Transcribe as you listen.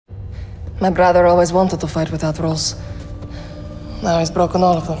My brother always wanted to fight without rules. Now he's broken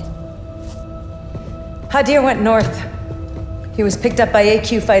all of them. Hadir went north. He was picked up by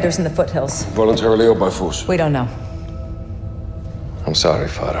AQ fighters in the foothills. Voluntarily or by force? We don't know. I'm sorry,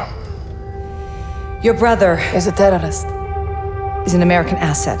 Farah. Your brother He's a terrorist. is an American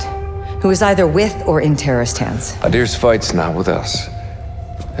asset who is either with or in terrorist hands. Hadir's fight's not with us.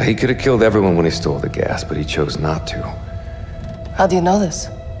 He could have killed everyone when he stole the gas, but he chose not to. How do you know this?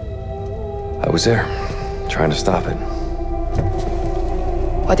 I was there, trying to stop it.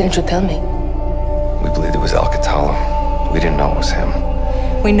 Why didn't you tell me? We believed it was Al-Qatala. We didn't know it was him.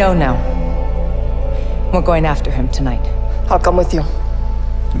 We know now. We're going after him tonight. I'll come with you.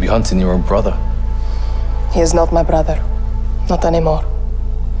 You'll be hunting your own brother. He is not my brother. Not anymore.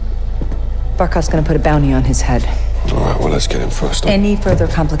 Barkov's gonna put a bounty on his head. All right, well, let's get him first. Any further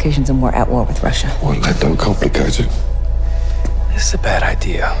complications and we're at war with Russia. Well, that don't complicate it. This is a bad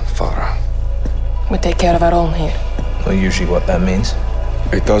idea, Farah. We take care of our own here. Not usually what that means.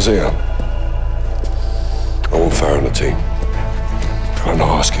 It does here. I want Farah on the team. Try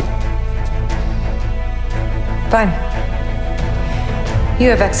not ask him. Fine. You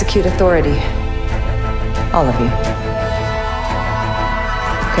have execute authority. All of you.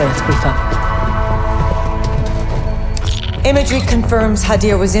 Okay, let's brief up. Imagery confirms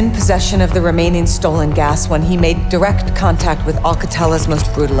Hadir was in possession of the remaining stolen gas when he made direct contact with Al-Qatala's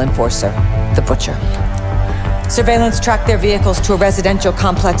most brutal enforcer, the Butcher. Surveillance tracked their vehicles to a residential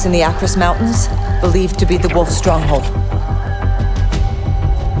complex in the Akros Mountains, believed to be the Wolf stronghold.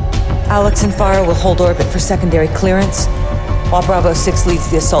 Alex and Farah will hold orbit for secondary clearance, while Bravo 6 leads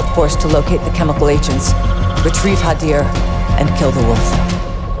the assault force to locate the chemical agents, retrieve Hadir, and kill the Wolf.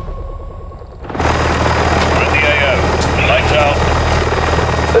 We're in the AO. Lights out.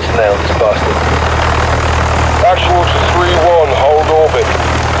 Let's nail this bastard. Actual to 3-1, hold orbit.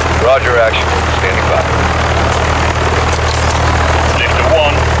 Roger, action. Standing by. Lifter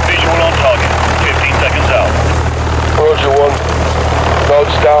 1, visual on target. 15 seconds out. Roger 1.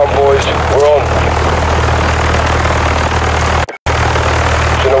 Nodes down, boys. We're on.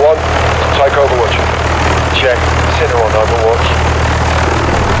 Center 1, take Overwatch. Check. Center on Overwatch.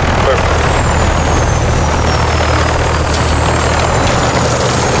 Perfect.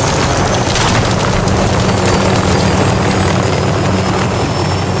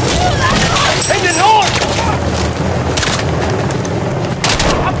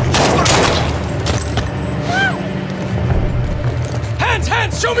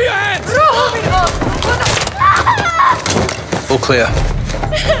 Show me your hands! All clear.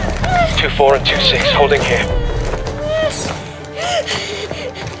 2-4 and 2-6, holding here.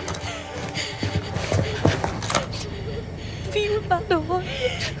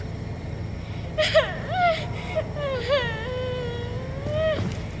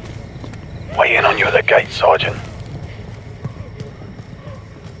 Weigh in on you at the gate, Sergeant.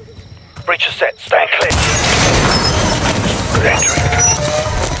 Breach is set. Stand clear. Good entry.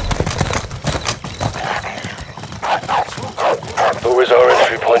 Where is our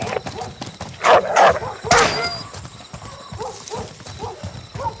entry point?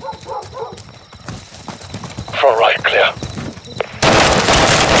 Front right, clear.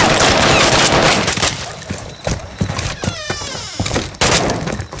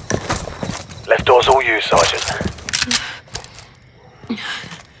 Left door's all you, Sergeant.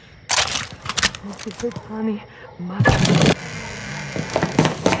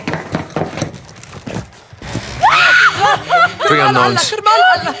 Three unknowns.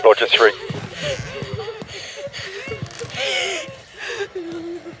 Roger 3.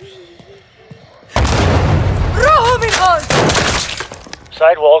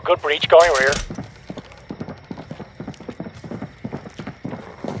 Sidewall, good breach, going rear.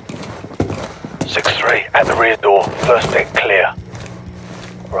 Six-3, at the rear door, first deck clear.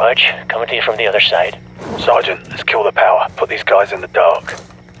 Rog, coming to you from the other side. Sergeant, let's kill the power. Put these guys in the dark.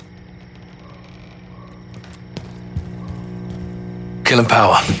 Killing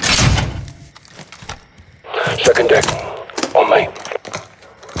power. Second deck. On me.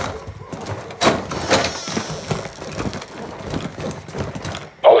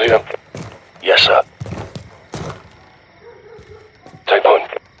 All here. Yes, sir. Take point.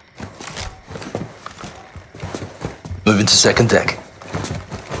 Moving to second deck.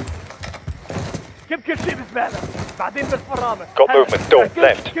 جيب كل شيء بزبالة بعدين بالفرامة. Got movement, door,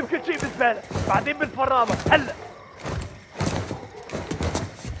 left. جيب كل شيء بزبالة بعدين بالفرامة هلا.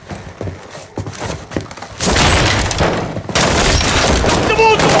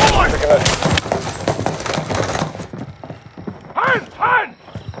 Hands!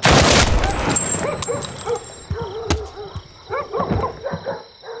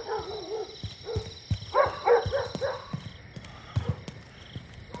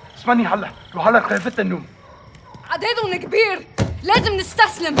 اسمعني هلا خلفت النوم. عددهم كبير، لازم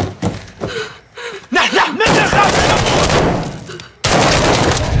نستسلم. نحن نخاف.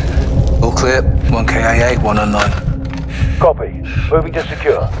 All clear. 1 KIA, 1 unknown. Copy. Moving to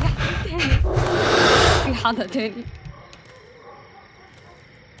secure. في حدا تاني.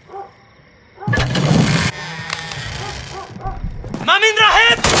 ما من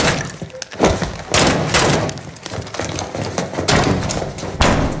رهيب.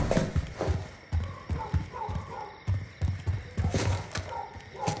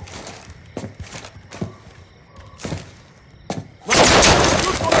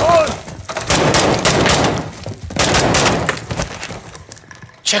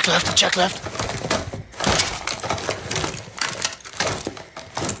 Check left, check left.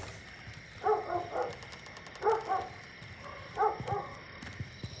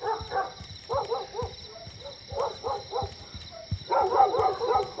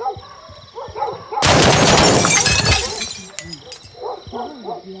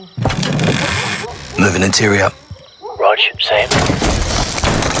 Moving interior. Rog, same.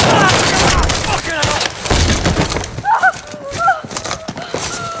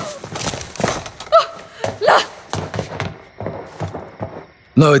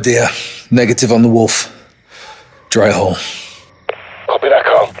 No idea. Negative on the wolf. Dry hole. Copy that,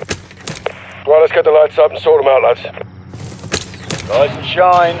 Carl. Right, let's get the lights up and sort them out, lads. Rise and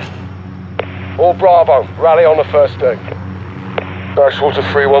shine. All Bravo, rally on the first deck. Backwater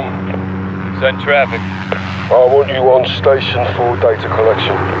 3-1. Send traffic. I want you on station for data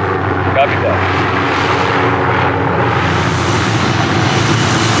collection. Copy that.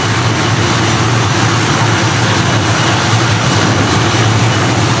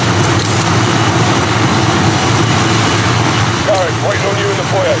 Garrett, waiting on you in the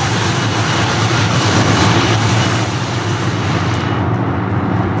foyer.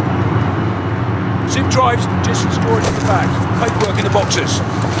 Zip drives just stored in the back. Paperwork in the boxes.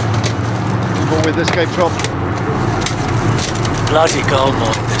 People with escape drop. Bloody gold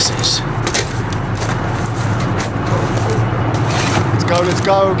mine this is. Let's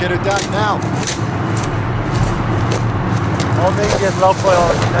go, get it done now. All Nvidia's low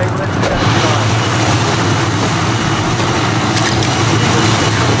priority. Let's get it done.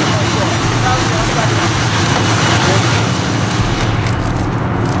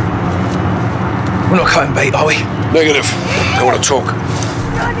 We're not cutting bait, are we? Negative. I want to talk.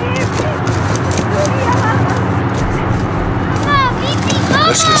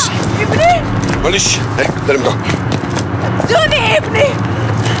 Let's listen. Manish, hey, let him go. دوني ابني.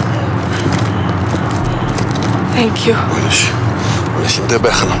 Thank you. معلش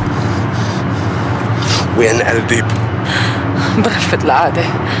انتبه خلا. وين الديب؟ بغرفة العادة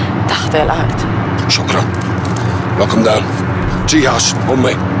تحت الأرض. شكرا. Welcome down. G-House, on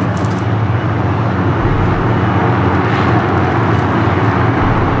me.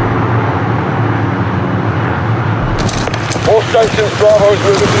 All stations, Bravo is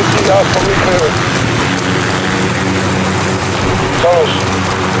moving to the G-House for re-clearance. Thomas,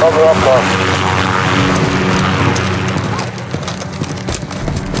 cover up, Carl.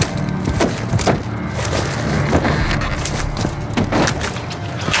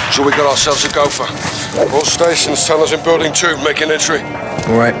 So we got ourselves a gopher. All stations, tunnels in building 2, making entry.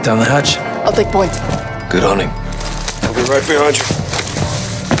 All right, down the hatch. I'll take point. Good hunting. I'll be right behind you.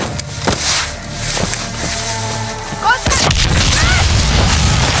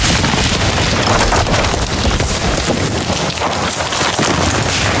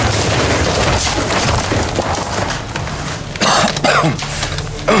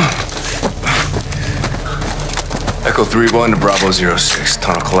 Echo 3-1 to Bravo 06.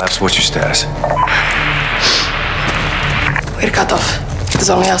 Tunnel collapse. What's your status? We're cut off. There's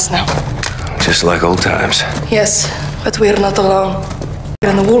only us now. Just like old times. Yes, but we're not alone.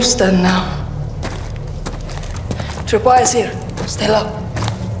 We're in the wolf's den now. Tripwire's here. Stay low.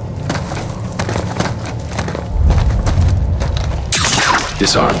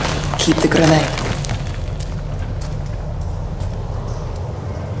 Disarm. Keep the grenade.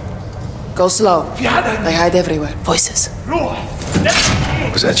 Go slow. They hide everywhere. Voices.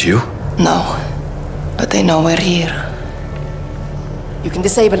 Was that you? No, but they know we're here. You can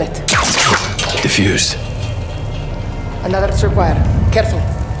disable it. Diffused. Another tripwire. Careful.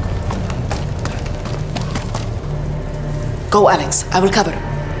 Go, Alex. I will cover.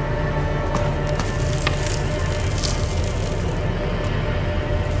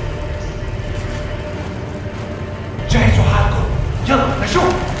 جهزوا حالكم. يلا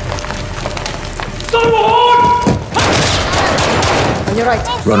نشوف. صوت! On your right.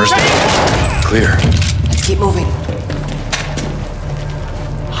 Runners. Clear. Let's keep moving.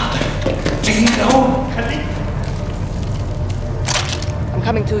 I'm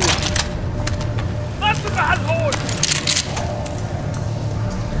coming to you.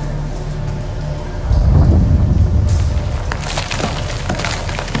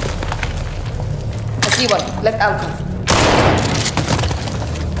 I see one. Left alcove.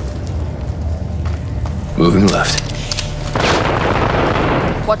 Moving left.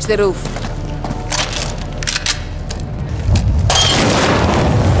 Watch the roof.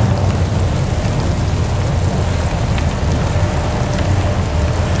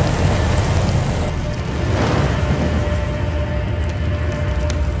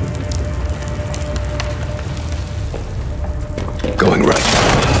 Going right.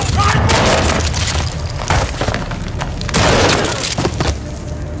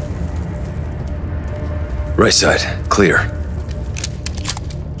 Right side, clear.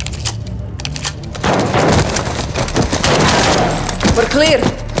 We're clear.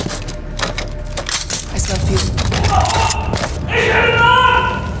 I smell fuel.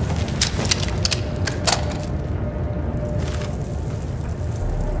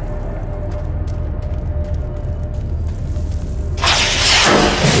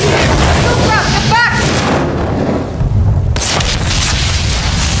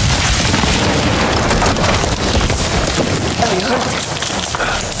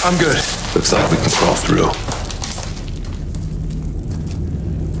 I'm good. Looks like we can crawl through.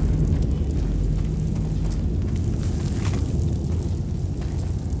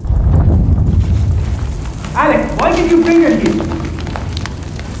 Alex, why did you bring her here?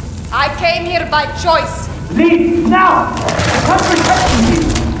 I came here by choice. Leave now! Come protect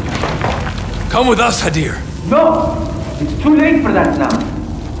me! Come with us, Hadir. No! It's too late for that now.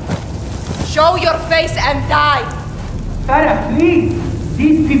 Show your face and die. Farah, please!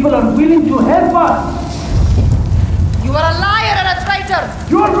 These people are willing to help us! You are a liar and a traitor.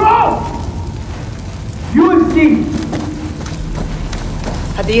 You're wrong! You will see!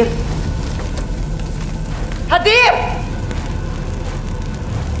 Hadir. Hadir!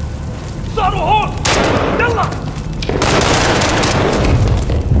 صاروا هون يلا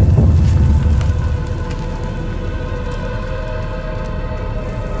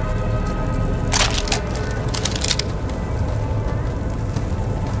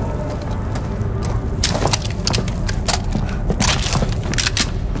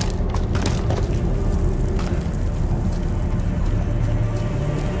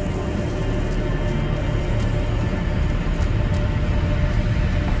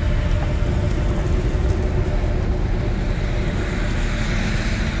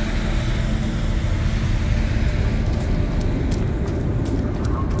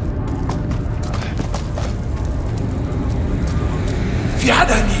في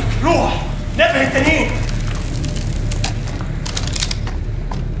حدا هنيك روح نبه التانيين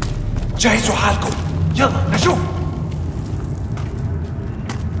جهزوا حالكم يلا نشوف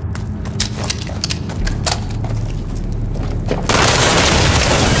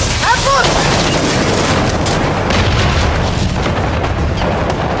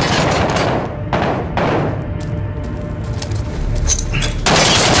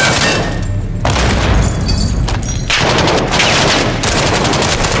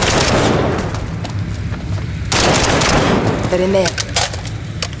They're in there.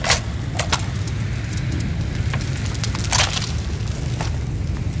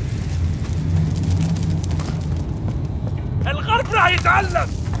 الغرب راح يتعلم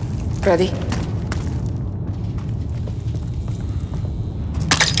Ready?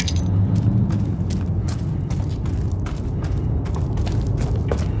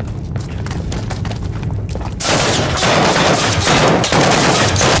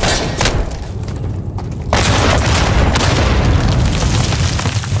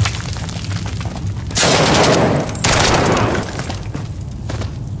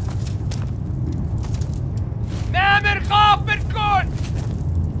 نامر خاف منكن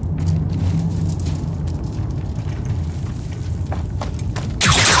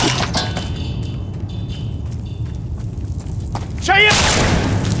شايف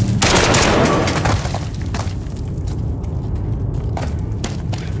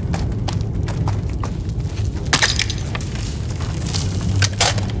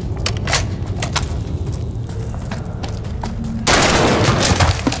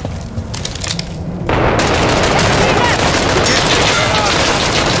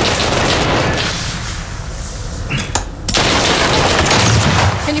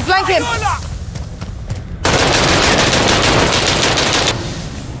Can you flank him?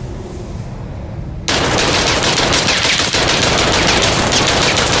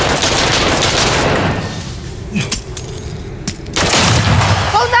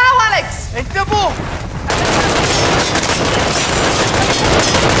 Hold now, Alex! انت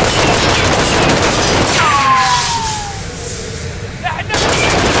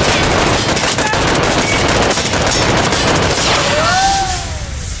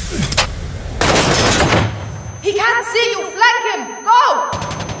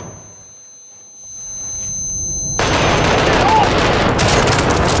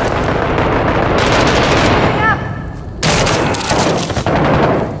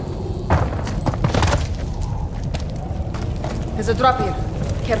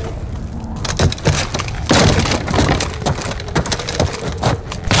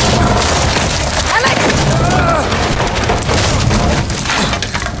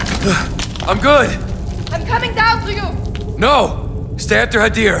I'm good. I'm coming down to you. No! Stay after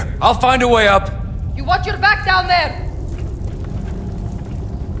Hadir. I'll find a way up. You watch your back down there.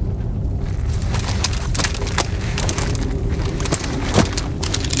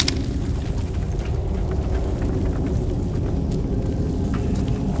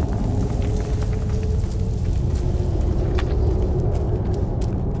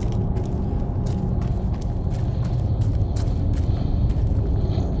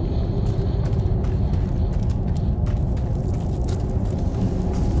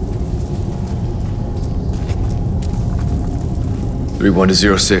 One to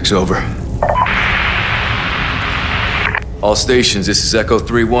 06, over. All stations, this is Echo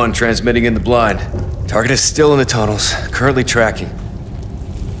 3-1, transmitting in the blind. Target is still in the tunnels, currently tracking.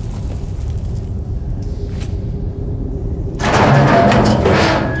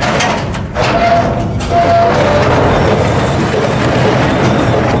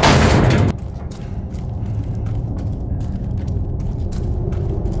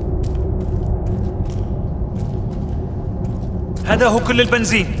 هذا هو كل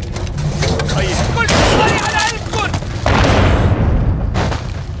البنزين. كل على عينكم.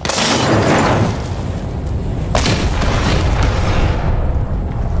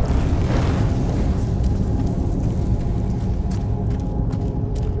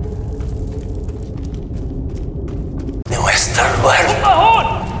 The Western world.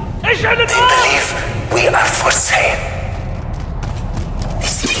 They believe we are for sale.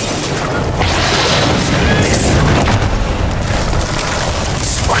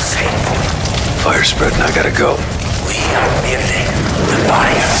 Fire spreading, I gotta go. We are building the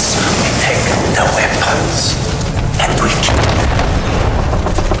buyers. We take the weapons. And we kill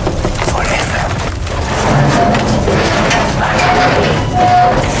forever.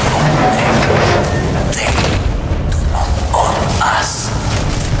 They do not own us.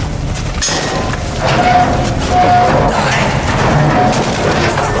 Die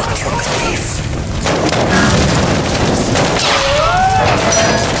for what you believe.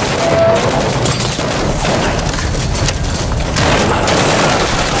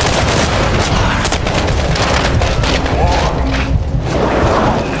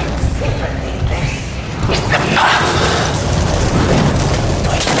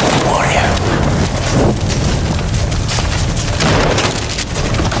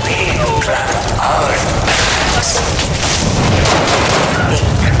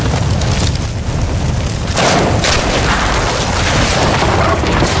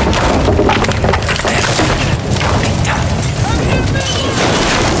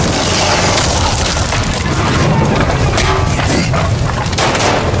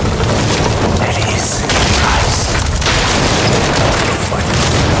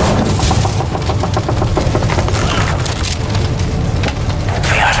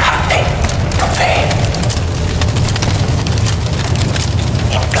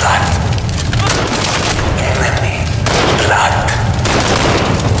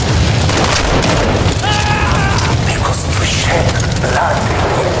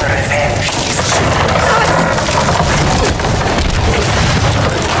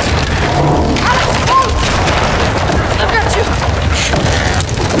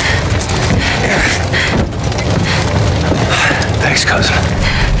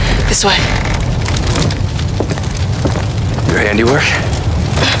 This way. Your handiwork?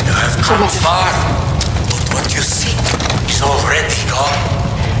 You have come far, but what you seek is already gone.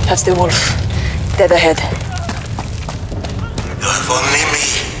 That's the wolf. Dead ahead. You have only me.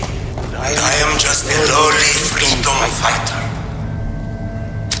 And I am just a lowly freedom fighter.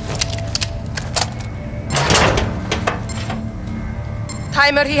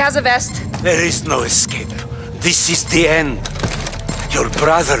 Timer, he has a vest. There is no escape. This is the end. Your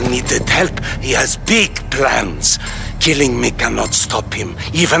brother needed help. He has big plans. Killing me cannot stop him.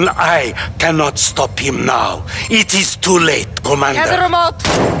 Even I cannot stop him now. It is too late, Commander. He has a remote.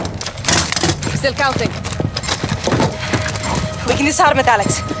 Still counting. We can disarm it,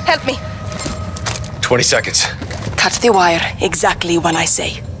 Alex. Help me. 20 seconds. Cut the wire exactly when I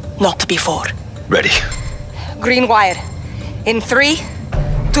say. Not before. Ready. Green wire. In 3,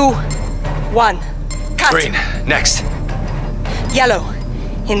 2, 1. Cut. Green. Next. Yellow.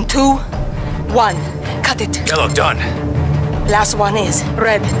 In 2, 1. Cut it. Yellow, done. Last one is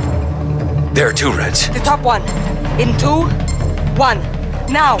red. There are 2 reds. The top one. In 2, 1.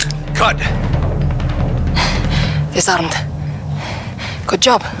 Now. Cut. Disarmed. Good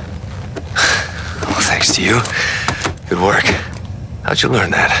job. Well, thanks to you. Good work. How'd you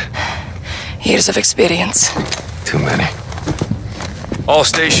learn that? Years of experience. Too many. All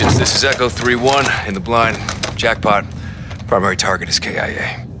stations, this is Echo 3-1 in the blind. Jackpot. Primary target is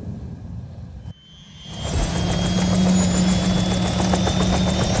KIA.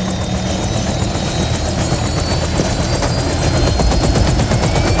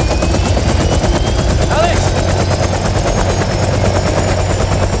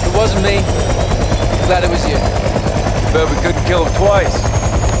 wasn't me. Glad it was you. Bet we couldn't kill him twice.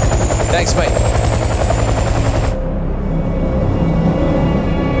 Thanks, mate.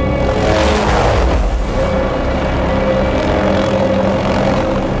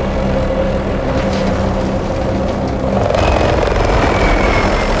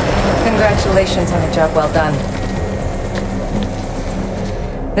 Congratulations on a job well done.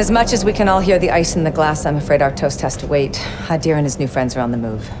 As much as we can all hear the ice in the glass, I'm afraid our toast has to wait. Hadir and his new friends are on the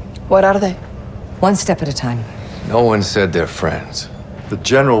move. What are they? One step at a time. No one said they're friends. The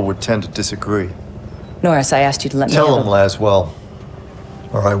general would tend to disagree. Norris, I asked you to let me Tell handle- him, Laswell.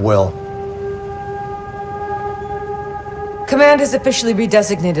 Or I will. Command has officially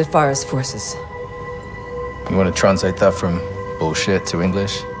redesignated Farah's forces. You want to translate that from bullshit to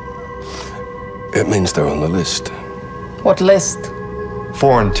English? It means they're on the list. What list?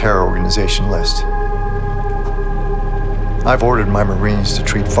 Foreign terror organization list. I've ordered my Marines to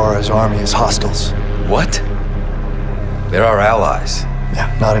treat Farah's army as hostiles. What? They're our allies.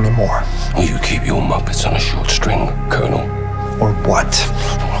 Yeah, not anymore. You keep your Muppets on a short string, Colonel. Or what?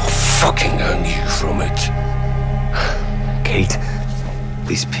 I'll fucking earn you from it. Kate,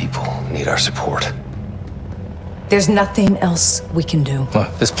 these people need our support. There's nothing else we can do.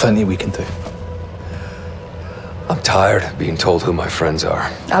 Well, there's plenty we can do. I'm tired of being told who my friends are.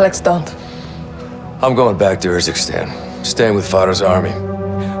 Alex, don't. I'm going back to Urzikstan, staying with Farah's army.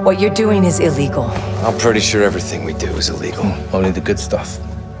 What you're doing is illegal. I'm pretty sure everything we do is illegal. Only the good stuff.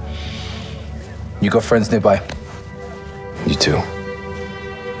 You got friends nearby? You too.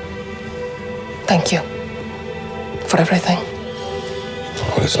 Thank you. For everything.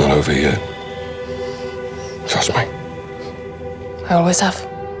 Well, it's not over yet. Trust me. I always have.